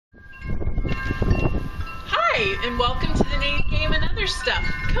Hi, and welcome to the Name Game and Other Stuff.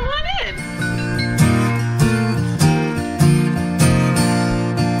 Come on in.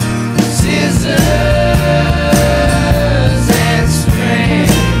 Scissors and string.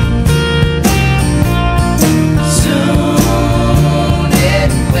 Soon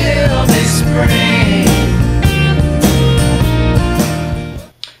it will be spring.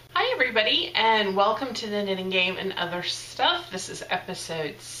 Hi everybody, and welcome to the Knitting Game and Other Stuff. This is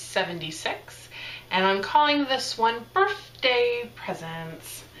episode 76, and I'm calling this one Birthday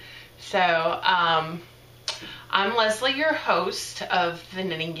Presents. So, I'm Leslie, your host of the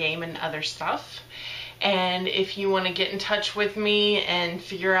Knitting Game and Other Stuff. And if you want to get in touch with me and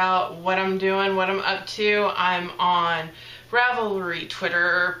figure out what I'm doing, what I'm up to, I'm on Ravelry,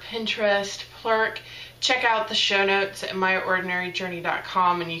 Twitter, Pinterest, Plurk. Check out the show notes at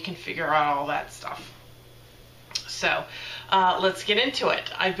myordinaryjourney.com and you can figure out all that stuff. So, let's get into it.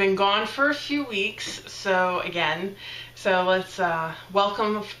 I've been gone for a few weeks, so let's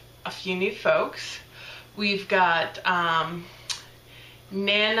welcome a few new folks. We've got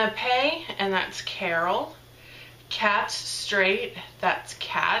Nana Pay, and that's Carol. Cat's Straight, that's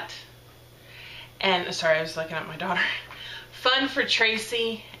Kat. And, sorry, I was looking at my daughter. Fun for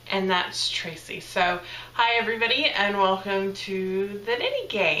Tracy, and that's Tracy. So, hi everybody, and welcome to the Knitting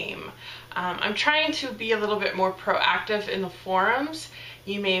Game. I'm trying to be a little bit more proactive in the forums.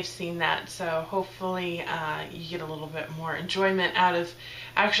 You may have seen that, so hopefully you get a little bit more enjoyment out of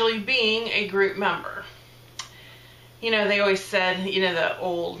actually being a group member. You know, they always said, you know, the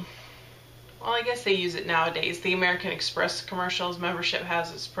old, well, I guess they use it nowadays, the American Express commercials, membership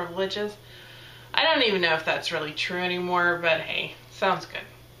has its privileges. I don't even know if that's really true anymore, but hey, sounds good.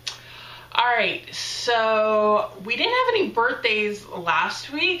 Alright, so we didn't have any birthdays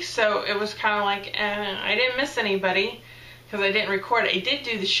last week, so it was kind of like, I didn't miss anybody because I didn't record. I did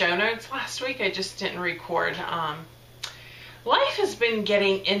do the show notes last week, I just didn't record. Life has been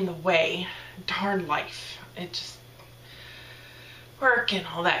getting in the way. Darn life. It just, work and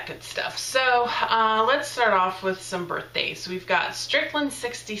all that good stuff. So let's start off with some birthdays. We've got Strickland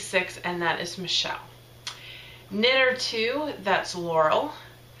 66, and that is Michelle. Knitter 2, that's Laurel.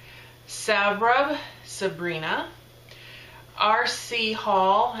 Sabrub, Sabrina. RC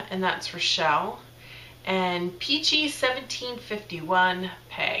Hall, and that's Rochelle. And Peachy 1751,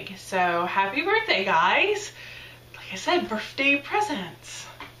 Peg. So happy birthday, guys. Like I said, birthday presents.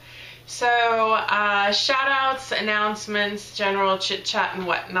 So shout outs, announcements, general chit chat and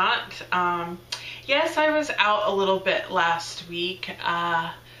whatnot. Yes, I was out a little bit last week.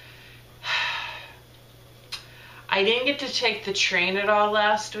 I didn't get to take the train at all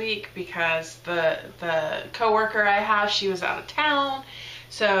last week because the coworker I have, she was out of town,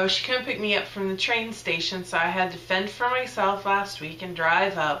 so she couldn't pick me up from the train station, so I had to fend for myself last week and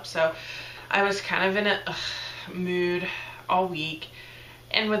drive up. So I was kind of in a mood all week,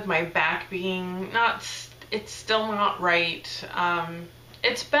 and with my back being it's still not right.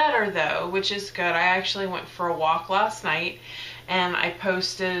 It's better though, which is good. I actually went for a walk last night, and I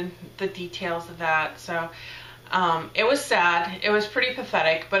posted the details of that. So it was sad. It was pretty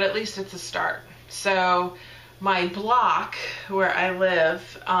pathetic, but at least it's a start. So my block where I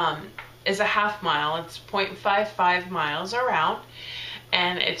live is a half mile. It's 0.55 miles around,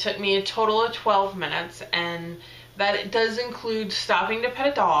 and it took me a total of 12 minutes, and that it does include stopping to pet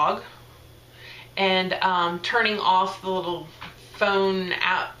a dog and turning off the little phone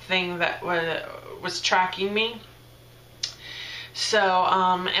app thing that was tracking me. So,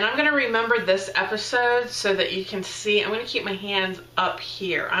 and I'm going to remember this episode so that you can see. I'm going to keep my hands up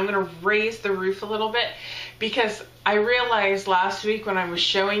here. I'm going to raise the roof a little bit because I realized last week when I was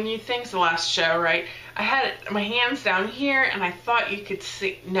showing you things, the last show, right, I had my hands down here and I thought you could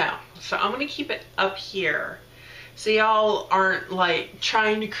see. No. So I'm going to keep it up here so y'all aren't like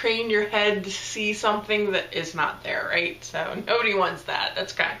trying to crane your head to see something that is not there, right? So nobody wants that.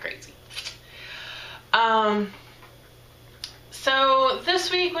 That's kind of crazy. So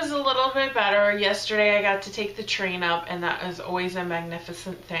this week was a little bit better. Yesterday I got to take the train up, and that is always a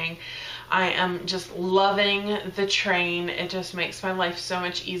magnificent thing. I am just loving the train. It just makes my life so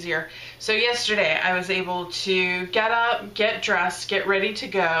much easier. So yesterday I was able to get up, get dressed, get ready to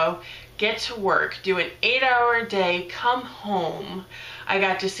go, get to work, do an 8-hour day, come home. I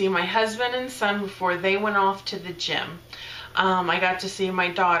got to see my husband and son before they went off to the gym. I got to see my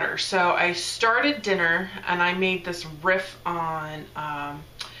daughter. So I started dinner, and I made this riff on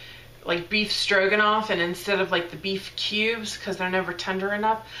like beef stroganoff, and instead of like the beef cubes, because they're never tender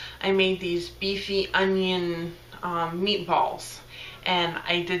enough, I made these beefy onion meatballs, and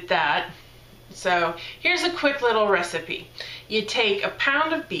I did that. So here's a quick little recipe. You take a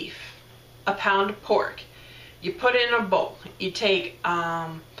pound of beef, a pound of pork, You put it in a bowl. You take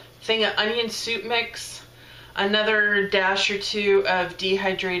thing of onion soup mix, another dash or two of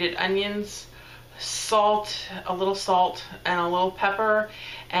dehydrated onions, salt, a little salt and a little pepper,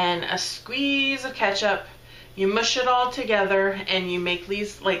 and a squeeze of ketchup. You mush it all together and you make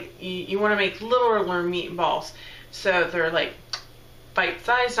these, like, you want to make littler meatballs. So they're like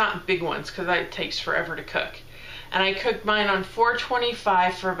bite-sized, not big ones, because that takes forever to cook. And I cooked mine on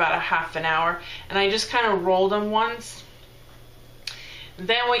 425 for about a half an hour, and I just kind of rolled them once.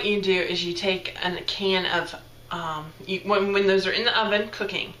 Then what you do is you take a can of, when those are in the oven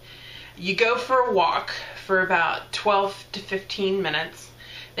cooking, you go for a walk for about 12 to 15 minutes.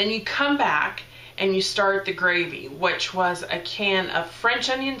 Then you come back and you start the gravy, which was a can of French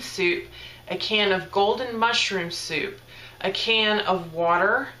onion soup, a can of golden mushroom soup, a can of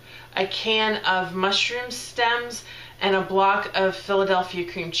water, a can of mushroom stems, and a block of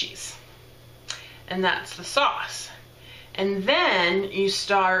Philadelphia cream cheese. And that's the sauce. And then you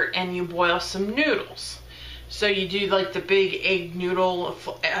start and you boil some noodles. So you do like the big egg noodle,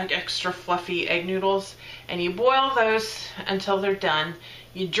 extra fluffy egg noodles, and you boil those until they're done.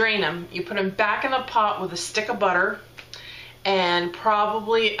 You drain them, you put them back in a pot with a stick of butter and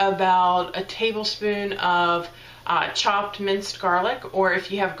probably about a tablespoon of chopped minced garlic, or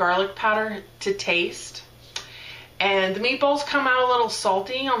if you have garlic powder, to taste. And the meatballs come out a little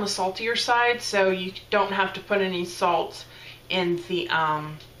salty, on the saltier side, so you don't have to put any salt in the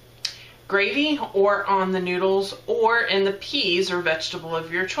gravy or on the noodles or in the peas or vegetable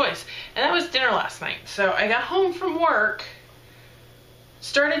of your choice. And that was dinner last night. So I got home from work,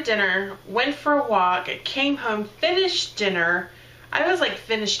 started dinner, went for a walk, I came home, finished dinner. I was like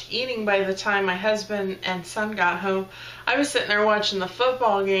finished eating by the time my husband and son got home. I was sitting there watching the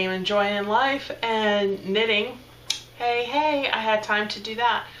football game, enjoying life and knitting. Hey, I had time to do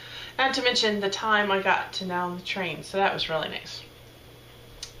that. Not to mention the time I got to now on the train, so that was really nice.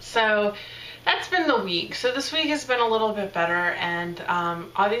 So that's been the week. So this week has been a little bit better, and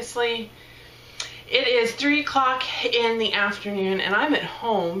obviously it is 3 o'clock in the afternoon and I'm at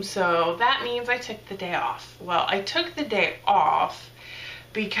home, so that means I took the day off. Well, I took the day off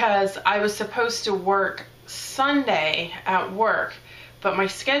because I was supposed to work Sunday at work, but my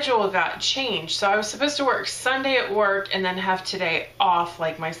schedule got changed. So I was supposed to work Sunday at work and then have today off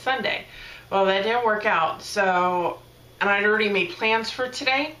like my Sunday. Well, that didn't work out. So, and I'd already made plans for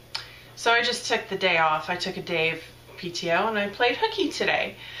today. So I just took the day off. I took a day of PTO and I played hooky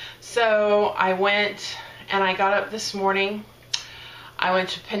today. So I went and I got up this morning. I went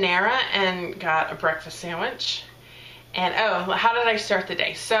to Panera and got a breakfast sandwich. And oh, how did I start the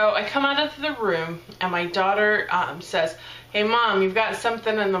day? So I come out of the room and my daughter says, "Hey Mom, you've got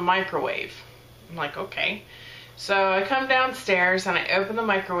something in the microwave." I'm like, okay. So I come downstairs and I open the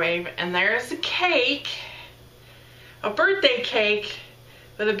microwave and there's a cake, a birthday cake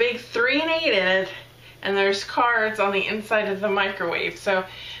with a big 3 and 8 in it, and there's cards on the inside of the microwave. So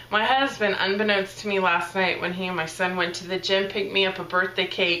my husband, unbeknownst to me last night when he and my son went to the gym, picked me up a birthday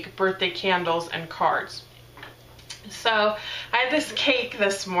cake, birthday candles, and cards. So I had this cake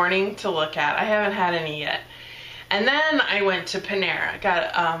this morning to look at. I haven't had any yet. And then I went to Panera. I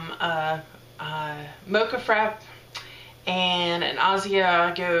got a mocha frap and an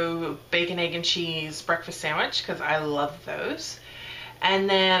Asiago bacon, egg, and cheese breakfast sandwich because I love those. And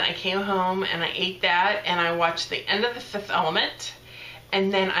then I came home and I ate that and I watched the end of The Fifth Element.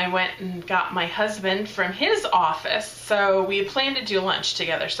 And then I went and got my husband from his office. So we had planned to do lunch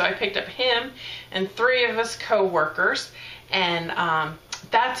together. So I picked up him and 3 of his co-workers. And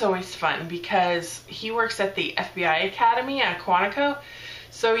that's always fun because he works at the FBI Academy at Quantico.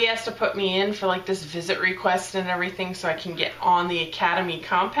 So he has to put me in for like this visit request and everything so I can get on the Academy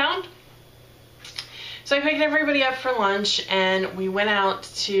compound. So I picked everybody up for lunch and we went out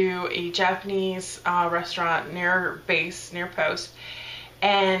to a Japanese restaurant near base, near Post.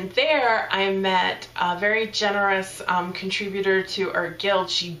 And there I met a very generous contributor to our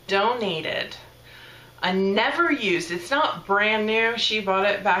guild. She donated a never used, it's not brand new, she bought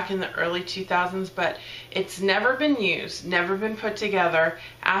it back in the early 2000s, but it's never been used, never been put together,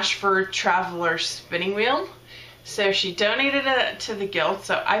 Ashford Traveler spinning wheel. So she donated it to the guild,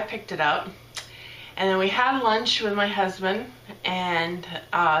 so I picked it up. And then we had lunch with my husband and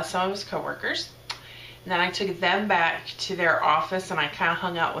some of his coworkers. And then I took them back to their office and I kind of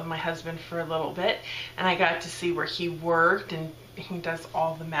hung out with my husband for a little bit. And I got to see where he worked and he does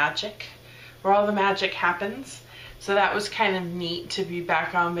all the magic, where all the magic happens. So that was kind of neat to be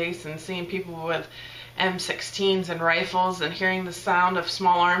back on base and seeing people with M16s and rifles and hearing the sound of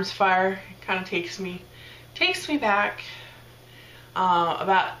small arms fire. It kind of takes me back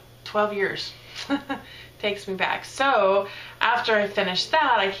about 12 years. Takes me back. So after I finished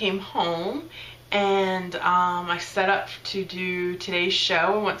that, I came home and I set up to do today's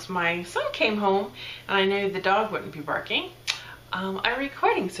show. And once my son came home and I knew the dog wouldn't be barking, I'm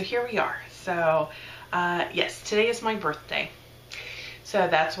recording. So here we are. So yes, today is my birthday. So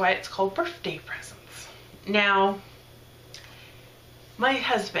that's why it's called Birthday Presents. Now, my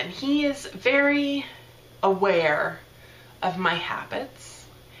husband, he is very aware of my habits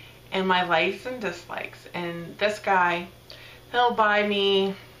and my likes and dislikes. And this guy, he'll buy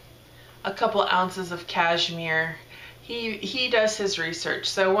me a couple ounces of cashmere. He does his research.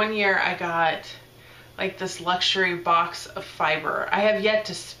 So one year I got like this luxury box of fiber. I have yet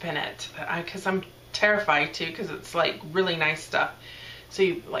to spin it because I'm terrified to, because it's like really nice stuff. So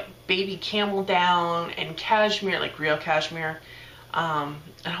you like baby camel down and cashmere, like real cashmere, and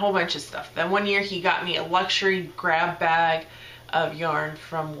a whole bunch of stuff. Then one year he got me a luxury grab bag of yarn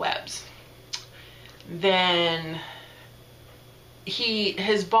from Webb's. Then he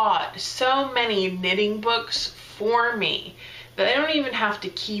has bought so many knitting books for me that I don't even have to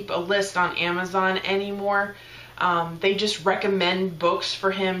keep a list on Amazon anymore. They just recommend books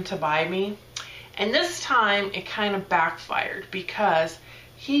for him to buy me. And this time it kind of backfired because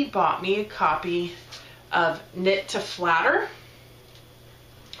he bought me a copy of Knit to Flatter,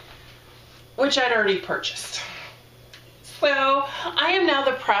 which I'd already purchased. So I am now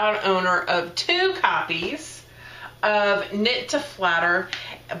the proud owner of 2 copies of Knit to Flatter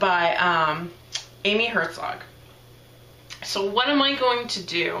by Amy Herzog. So what am I going to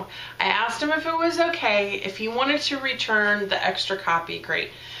do? I asked him if it was okay. If he wanted to return the extra copy,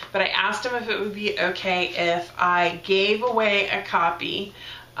 great. But I asked him if it would be okay if I gave away a copy,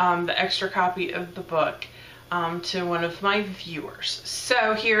 the extra copy of the book, to one of my viewers.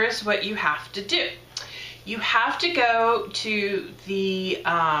 So here is what you have to do. You have to go to the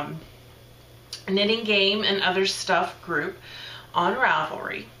Knitting Game and Other Stuff group on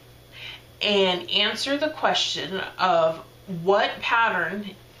Ravelry and answer the question of what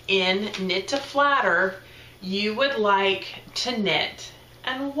pattern in Knit to Flatter you would like to knit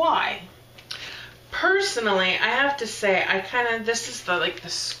and why. Personally, I have to say, this is the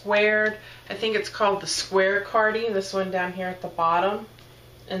squared, I think it's called the square cardie, this one down here at the bottom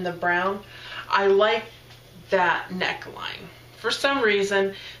in the brown. I like that neckline for some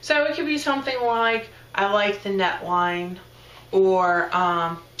reason. So it could be something like, I like the neckline, or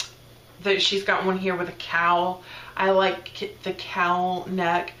she's got one here with a cowl. I like the cowl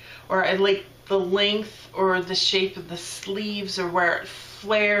neck, or I like the length or the shape of the sleeves, or where it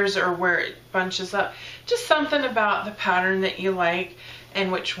flares or where it bunches up. Just something about the pattern that you like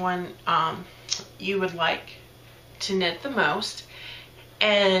and which one you would like to knit the most.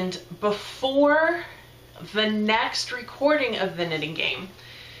 And before the next recording of the Knitting Game,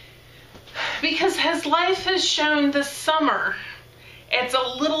 because as life has shown this summer, it's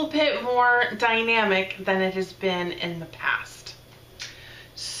a little bit more dynamic than it has been in the past.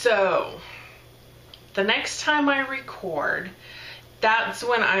 So the next time I record, that's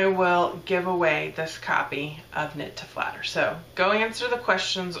when I will give away this copy of Knit to Flatter. So go answer the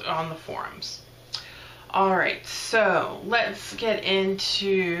questions on the forums. Alright, so let's get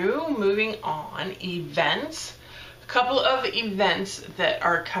into moving on. Events. A couple of events that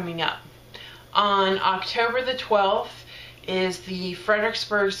are coming up. On October the 12th is the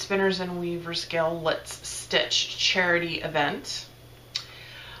Fredericksburg Spinners and Weavers Guild Let's Stitch charity event.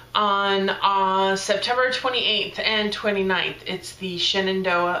 On September 28th and 29th, it's the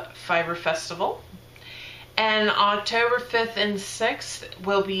Shenandoah Fiber Festival. And October 5th and 6th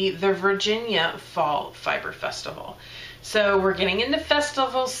will be the Virginia Fall Fiber Festival. So we're getting into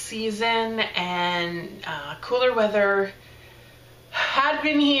festival season, and cooler weather had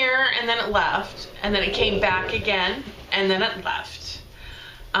been here and then it left, and then it came back again and then it left.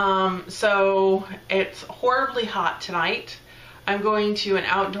 So it's horribly hot tonight. I'm going to an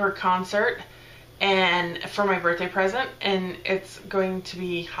outdoor concert and for my birthday present, and it's going to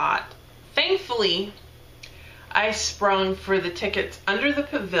be hot. Thankfully, I sprung for the tickets under the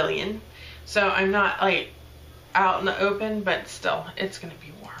pavilion, so I'm not like out in the open, but still, it's going to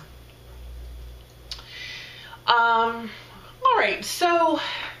be warm. Alright, so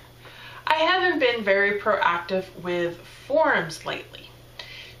I haven't been very proactive with forums lately.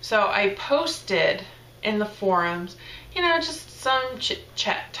 So I posted in the forums, you know, just some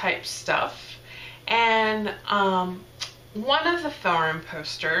chit-chat type stuff. And one of the forum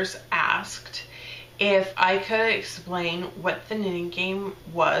posters asked if I could explain what the Knitting Game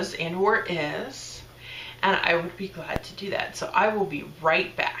was and or is, and I would be glad to do that. So I will be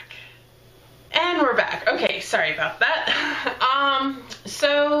right back. And we're back. Okay, sorry about that.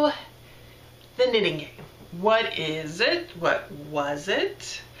 So the knitting game. What is it? What was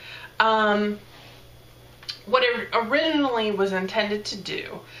it? What it originally was intended to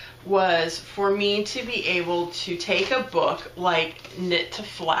do was for me to be able to take a book like Knit to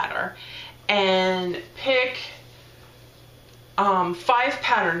Flatter and pick 5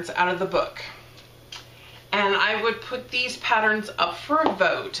 patterns out of the book. And I would put these patterns up for a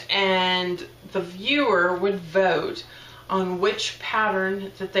vote, and the viewer would vote on which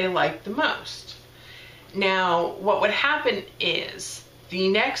pattern that they liked the most. Now, what would happen is the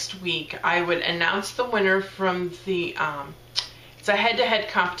next week I would announce the winner from the, it's a head-to-head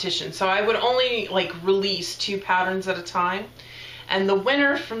competition. So I would only like release 2 patterns at a time, and the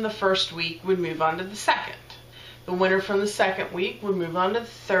winner from the first week would move on to the second. The winner from the second week would move on to the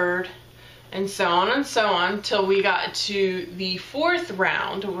third, and so on till we got to the 4th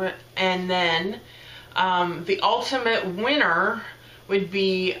round, and then the ultimate winner would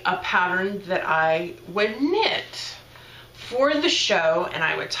be a pattern that I would knit for the show, and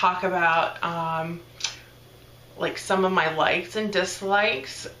I would talk about like some of my likes and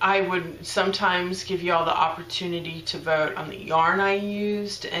dislikes. I would sometimes give you all the opportunity to vote on the yarn I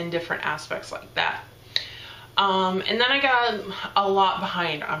used and different aspects like that. And then I got a lot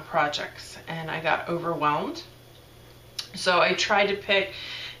behind on projects and I got overwhelmed. So I tried to pick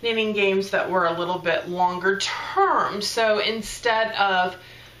knitting games that were a little bit longer term. So instead of,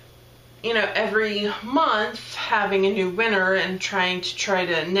 you know, every month having a new winner and trying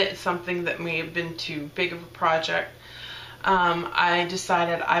to knit something that may have been too big of a project, I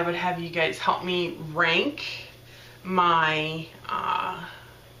decided I would have you guys help me rank my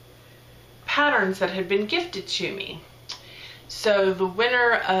patterns that had been gifted to me. So the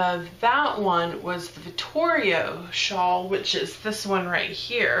winner of that one was the Vittorio shawl, which is this one right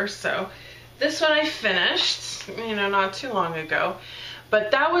here. So this one I finished, you know, not too long ago.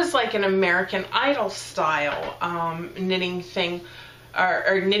 But that was like an American Idol style knitting thing,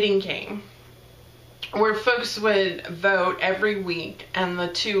 or knitting game, where folks would vote every week, and the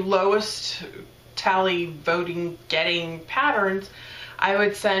 2 lowest tally voting getting patterns, I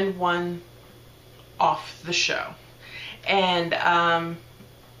would send one off the show. And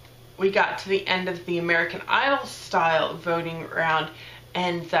we got to the end of the American Idol style voting round,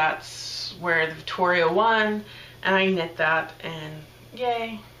 and that's where the Victoria won, and I knit that, and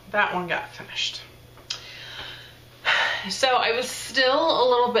yay, that one got finished. So I was still a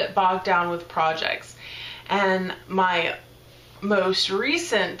little bit bogged down with projects, and my most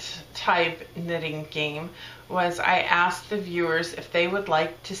recent type knitting game was I asked the viewers if they would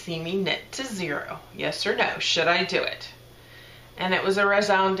like to see me knit to 0. Yes or no, should I do it? And it was a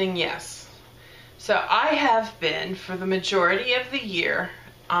resounding yes. So I have been, for the majority of the year,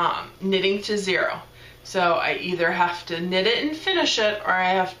 knitting to 0. So I either have to knit it and finish it, or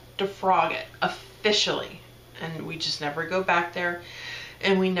I have to frog it officially. And we just never go back there,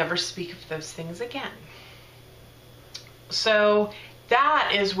 and we never speak of those things again. So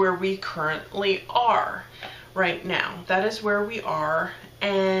that is where we currently are right now. That is where we are,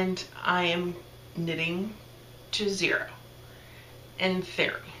 and I am knitting to 0 in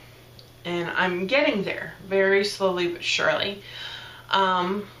theory. And I'm getting there very slowly but surely.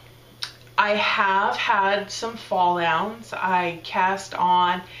 I have had some fall downs. I cast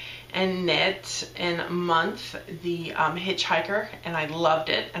on and knit in a month the Hitchhiker, and I loved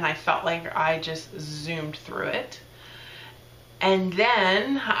it, and I felt like I just zoomed through it. And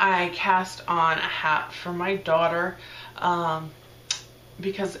then I cast on a hat for my daughter,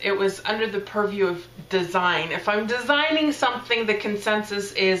 because it was under the purview of design. If I'm designing something, the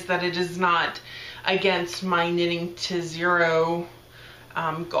consensus is that it is not against my knitting to 0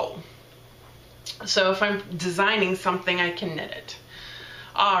 goal. So if I'm designing something, I can knit it.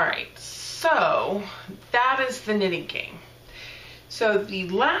 Alright, so that is the knitting game. So the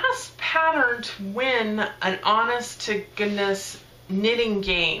last pattern to win an honest to goodness knitting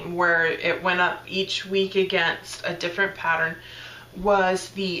game, where it went up each week against a different pattern, was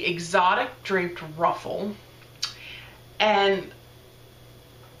the exotic draped ruffle. And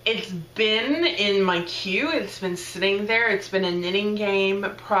it's been in my queue, it's been sitting there, it's been a knitting game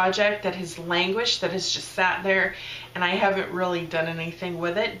project that has languished, that has just sat there, and I haven't really done anything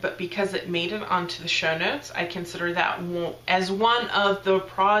with it. But because it made it onto the show notes, I consider that as one of the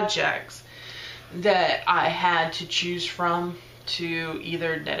projects that I had to choose from to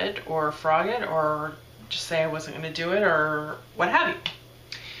either knit it or frog it, or just say I wasn't going to do it, or what have you.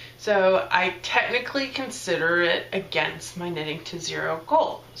 So I technically consider it against my knitting to 0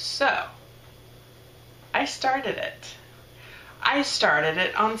 goal. So I started it. I started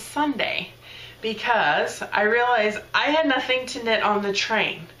it on Sunday, because I realized I had nothing to knit on the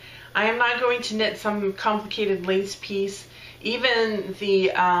train. I am not going to knit some complicated lace piece. Even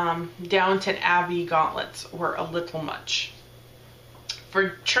the Downton Abbey gauntlets were a little much for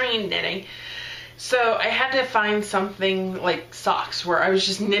train knitting. So I had to find something like socks where I was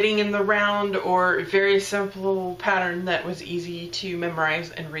just knitting in the round, or a very simple pattern that was easy to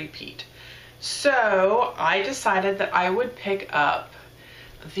memorize and repeat. So I decided that I would pick up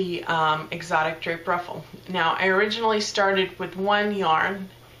the exotic drape ruffle. Now I originally started with one yarn,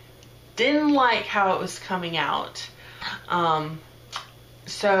 didn't like how it was coming out,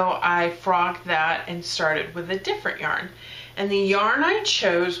 so I frogged that and started with a different yarn. And the yarn I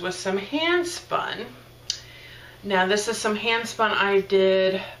chose was some hand spun. Now this is some hand spun I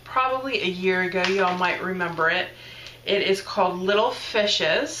did probably a year ago. Y'all might remember it. It is called Little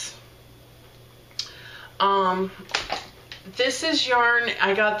Fishes. This is yarn,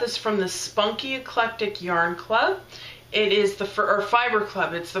 I got this from the Spunky Eclectic Yarn Club. It is the Fiber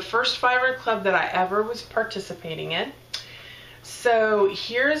Club. It's the first fiber club that I ever was participating in. So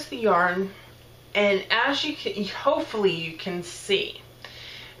here's the yarn, and as you can, hopefully you can see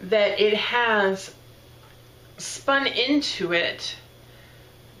that it has spun into it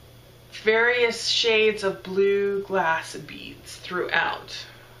various shades of blue glass beads throughout.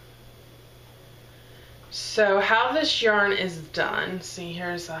 So how this yarn is done, see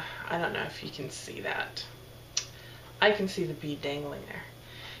here's a, I don't know if you can see that. I can see the bead dangling there.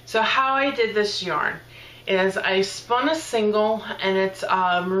 So how I did this yarn is I spun a single, and it's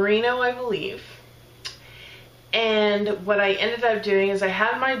merino, I believe. And what I ended up doing is I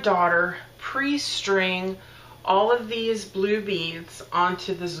had my daughter pre-string all of these blue beads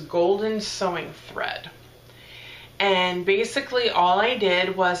onto this golden sewing thread. And basically all I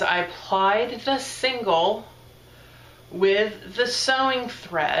did was I applied the single with the sewing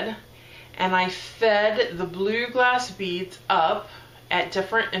thread, and I fed the blue glass beads up at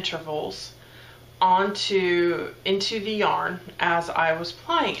different intervals into the yarn as I was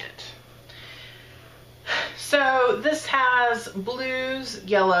plying it. So this has blues,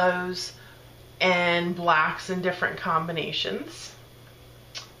 yellows, and blacks in different combinations.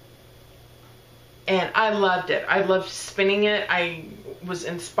 And I loved it. I loved spinning it. I was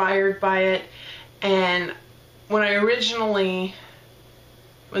inspired by it. And when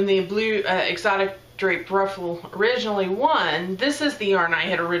the blue exotic drape ruffle originally won, this is the yarn I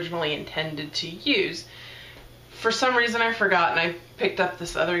had originally intended to use. For some reason I forgot, and I picked up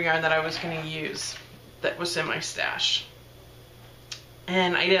this other yarn that I was going to use that was in my stash.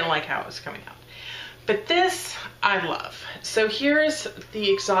 And I didn't like how it was coming out. But this I love. So here is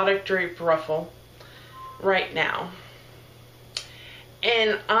the exotic drape ruffle right now.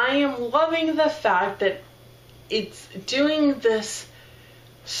 And I am loving the fact that it's doing this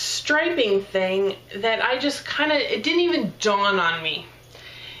striping thing that I just kind of, it didn't even dawn on me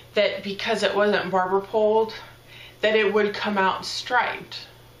that because it wasn't barber poled that it would come out striped.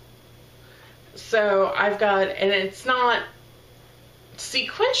 So I've got, and it's not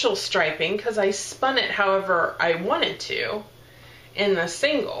sequential striping because I spun it however I wanted to in the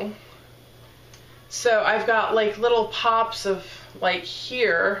single. So I've got like little pops of, like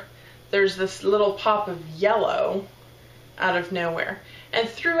here, there's this little pop of yellow out of nowhere. And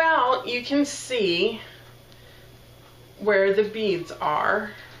throughout you can see where the beads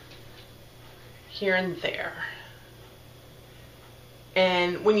are, here and there.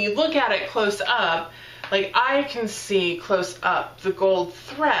 And when you look at it close up, like I can see close up the gold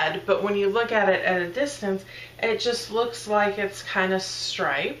thread, but when you look at it at a distance, it just looks like it's kind of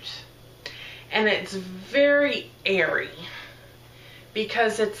striped. And it's very airy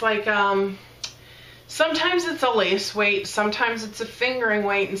because it's like, sometimes it's a lace weight, sometimes it's a fingering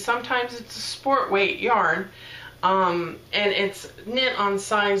weight, and sometimes it's a sport weight yarn. And it's knit on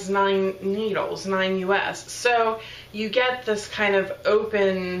size 9 needles, 9 US. So you get this kind of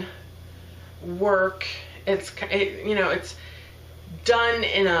open work. It's done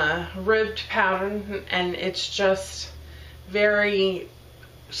in a ribbed pattern, and it's just very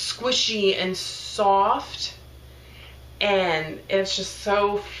squishy and soft, and it's just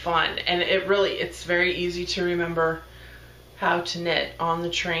so fun. And it's very easy to remember how to knit on the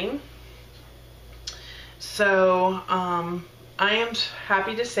train. So I am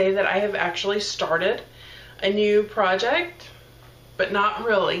happy to say that I have actually started a new project, but not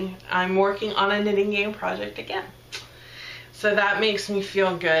really. I'm working on a knitting game project again. So that makes me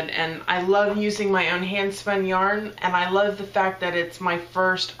feel good, and I love using my own hand spun yarn, and I love the fact that it's my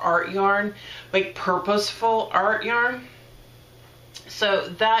first art yarn, like purposeful art yarn. So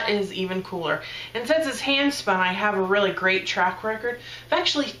that is even cooler. And since it's hand spun, I have a really great track record of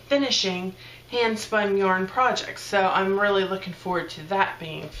actually finishing hand spun yarn project. So I'm really looking forward to that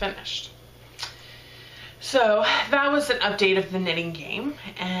being finished. So that was an update of the knitting game,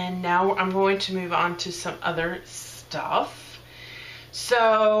 and now I'm going to move on to some other stuff.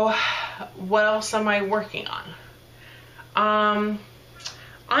 So what else am I working on?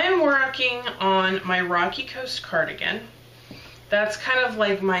 I am working on my Rocky Coast cardigan. That's kind of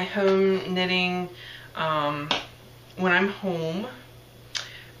like my home knitting when I'm home.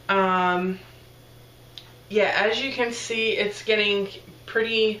 Yeah, as you can see, it's getting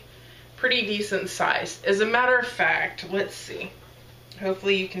pretty decent size. As a matter of fact, let's see.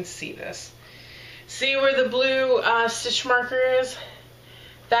 Hopefully you can see this. See where the blue stitch marker is?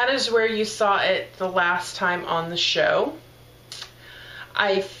 That is where you saw it the last time on the show.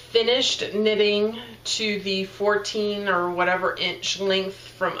 I finished knitting to the 14 or whatever inch length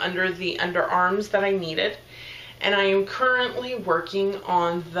from under the underarms that I needed, and I am currently working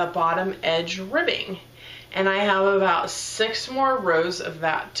on the bottom edge ribbing, and I have about 6 more rows of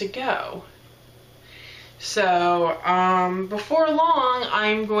that to go. So before long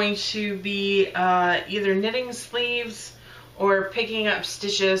I'm going to be either knitting sleeves or picking up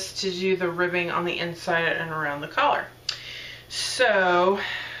stitches to do the ribbing on the inside and around the collar. So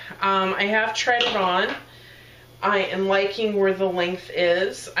I have tried it on. I am liking where the length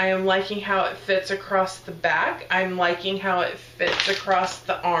is. I am liking how it fits across the back. I'm liking how it fits across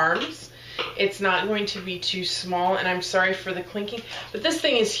the arms. It's not going to be too small, and I'm sorry for the clinking, but this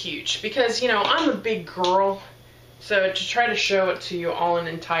thing is huge because, you know, I'm a big girl, so to try to show it to you all in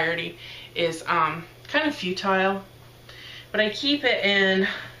entirety is kind of futile. But I keep it in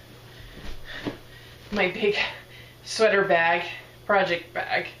my big sweater bag, project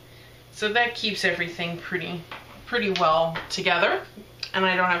bag, so that keeps everything pretty well together, and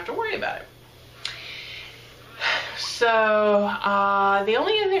I don't have to worry about it. So the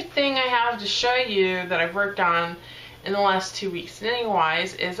only other thing I have to show you that I've worked on in the last 2 weeks knitting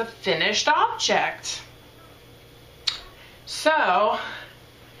wise is a finished object. So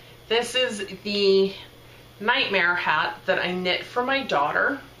this is the nightmare hat that I knit for my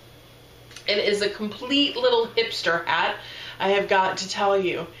daughter. It is a complete little hipster hat, I have got to tell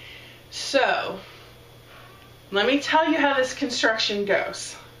you. So let me tell you how this construction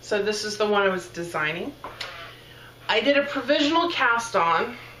goes. So this is the one I was designing. I did a provisional cast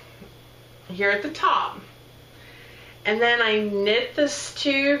on here at the top, and then I knit this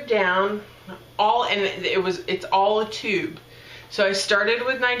tube down and it's all a tube. So I started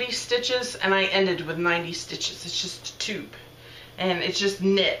with 90 stitches and I ended with 90 stitches. It's just a tube, and it's just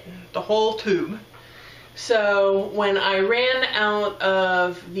knit the whole tube. So when I ran out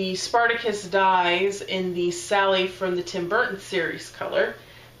of the Spartacus dies in the Sally from the Tim Burton series color,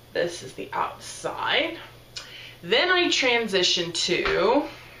 this is the outside. Then I transitioned to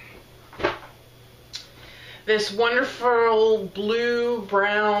this wonderful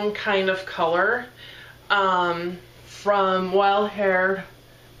blue-brown kind of color from Wild Hair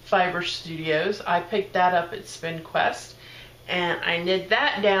Fiber Studios. I picked that up at Spin Quest, and I knit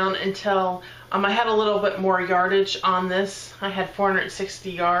that down until I had a little bit more yardage on this. I had 460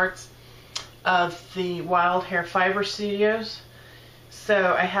 yards of the Wild Hair Fiber Studios,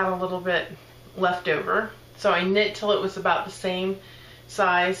 so I had a little bit left over. So I knit till it was about the same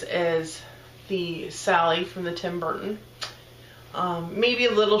size as the Sally from the Tim Burton. Maybe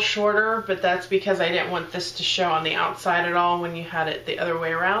a little shorter, but that's because I didn't want this to show on the outside at all when you had it the other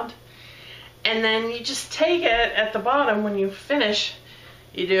way around. And then you just take it at the bottom when you finish,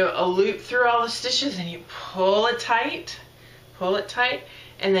 you do a loop through all the stitches and you pull it tight,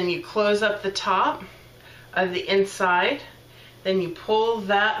 and then you close up the top of the inside. Then you pull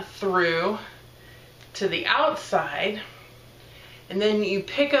that through to the outside, and then you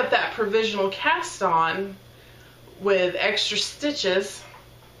pick up that provisional cast on with extra stitches,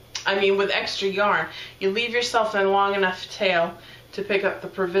 with extra yarn. You leave yourself a long enough tail to pick up the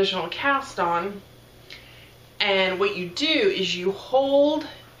provisional cast on, and what you do is you hold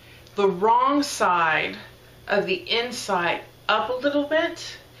the wrong side of the inside up a little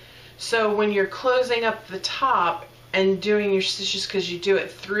bit, so when you're closing up the top and doing your stitches, because you do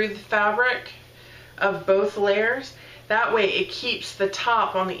it through the fabric of both layers, that way it keeps the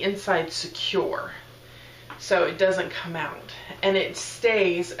top on the inside secure so it doesn't come out, and it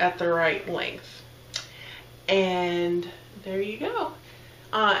stays at the right length. And there you go.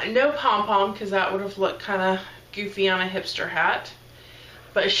 No pom-pom, because that would have looked kind of goofy on a hipster hat,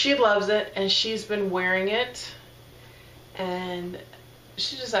 but she loves it and she's been wearing it and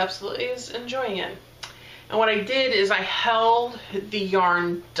she just absolutely is enjoying it. And what I did is I held the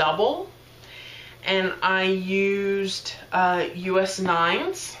yarn double, and I used US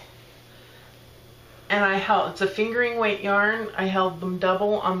 9s and it's a fingering weight yarn. I held them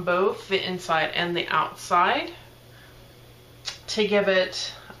double on both the inside and the outside to give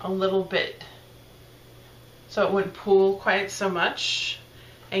it a little bit so it wouldn't pull quite so much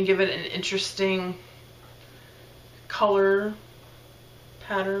and give it an interesting color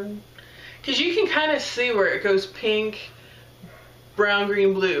pattern, because you can kind of see where it goes pink, brown,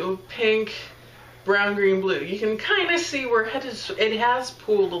 green, blue, pink, brown, green, blue. You can kind of see where it has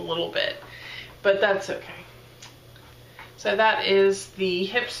pulled a little bit, but that's okay. So that is the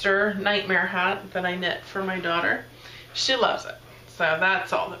hipster nightmare hat that I knit for my daughter. She loves it, so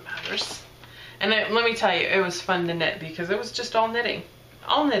that's all that matters. And let me tell you, it was fun to knit because it was just all knitting.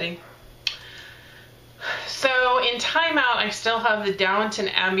 So in timeout, I still have the Downton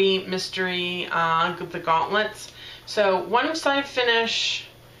Abbey mystery, the gauntlets. So once I finish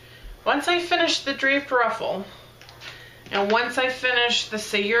the draped ruffle, and once I finish the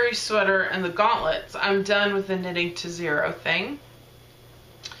Sayuri sweater and the gauntlets, I'm done with the knitting to zero thing,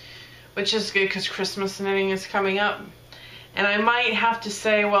 which is good because Christmas knitting is coming up. And I might have to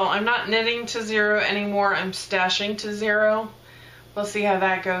say, well, I'm not knitting to zero anymore, I'm stashing to zero. We'll see how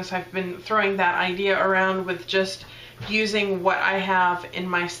that goes. I've been throwing that idea around with just using what I have in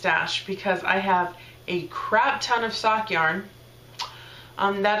my stash, because I have a crap ton of sock yarn.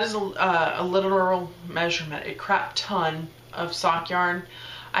 That is a literal measurement, a crap ton of sock yarn.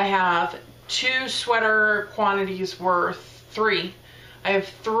 I have three sweater quantities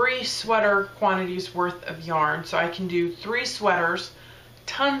worth of yarn, so I can do 3 sweaters,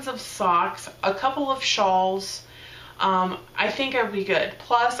 tons of socks, a couple of shawls. I think I'll be good.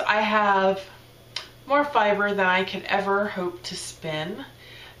 Plus I have more fiber than I could ever hope to spin.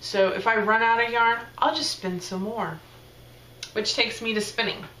 So if I run out of yarn, I'll just spin some more, which takes me to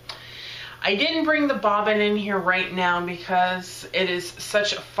spinning. I didn't bring the bobbin in here right now because it is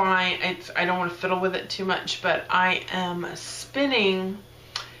such a fine, I don't want to fiddle with it too much, but I am spinning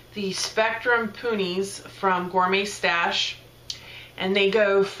the Spectrum Poonies from Gourmet Stash, and they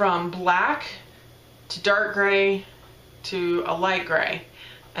go from black to dark gray to a light gray,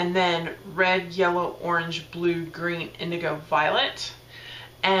 and then red, yellow, orange, blue, green, indigo, violet.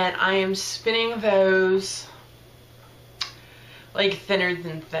 And I am spinning those like thinner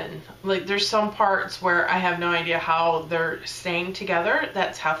than thin. Like there's some parts where I have no idea how they're staying together.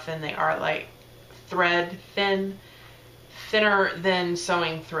 That's how thin they are, like thread thin, thinner than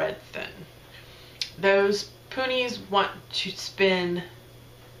sewing thread thin. Those Poonies want to spin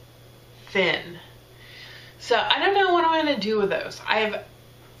thin. So I don't know what I'm going to do with those. I've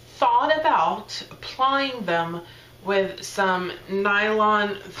thought about applying them with some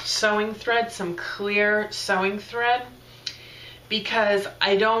nylon sewing thread, some clear sewing thread, because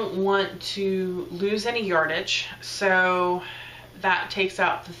I don't want to lose any yardage. So that takes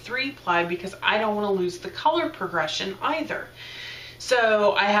out the 3-ply, because I don't want to lose the color progression either.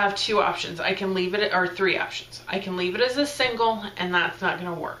 So I have 2 options. I can leave it, or 3 options. I can leave it as a single, and that's not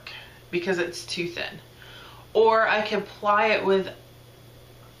going to work because it's too thin. Or I can apply it with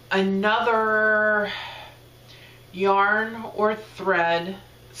another yarn or thread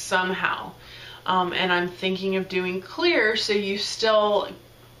somehow. And I'm thinking of doing clear, so you still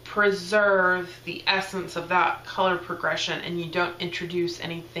preserve the essence of that color progression and you don't introduce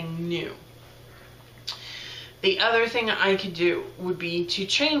anything new. The other thing I could do would be to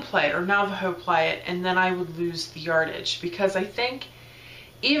chain play it or Navajo play it, and then I would lose the yardage, because I think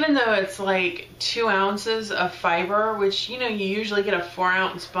even though it's like 2 ounces of fiber, which, you know, you usually get a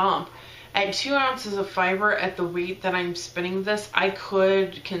 4-ounce bump, at 2 ounces of fiber at the weight that I'm spinning this, I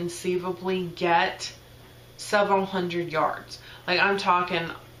could conceivably get several hundred yards. Like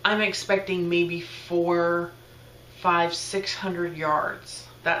I'm expecting maybe 400, 500, 600 yards.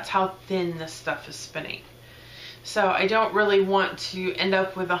 That's how thin this stuff is spinning. So I don't really want to end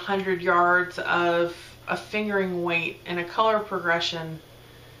up with 100 yards of a fingering weight and a color progression,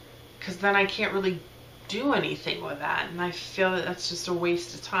 because then I can't really do anything with that, and I feel that that's just a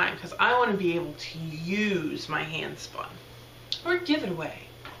waste of time, because I want to be able to use my hand spun or give it away.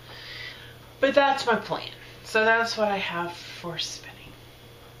 But that's my plan. So that's what I have for spinning.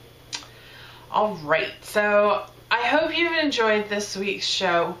 Alright, so I hope you've enjoyed this week's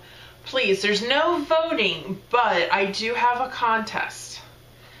show. Please, there's no voting, but I do have a contest.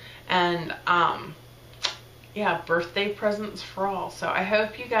 And yeah, birthday presents for all. So I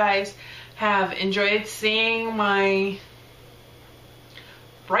hope you guys have enjoyed seeing my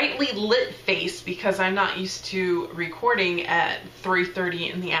brightly lit face, because I'm not used to recording at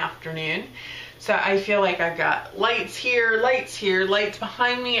 3:30 in the afternoon. So I feel like I've got lights here, lights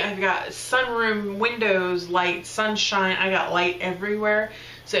behind me. I've got sunroom windows, light, sunshine. I got light everywhere.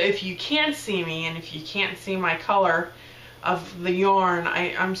 So if you can see me and if you can't see my color of the yarn,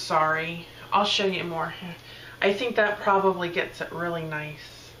 I'm sorry. I'll show you more. I think that probably gets it really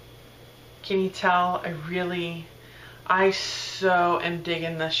nice. Can you tell? I so am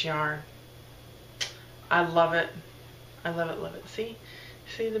digging this yarn. I love it. I love it, love it. See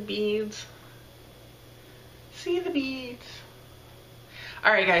the beads? See the beads?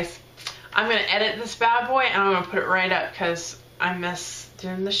 All right, guys. I'm going to edit this bad boy and I'm going to put it right up because I miss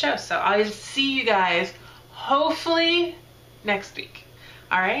doing the show. So I'll see you guys hopefully next week.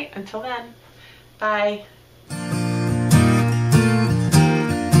 All right, until then, bye.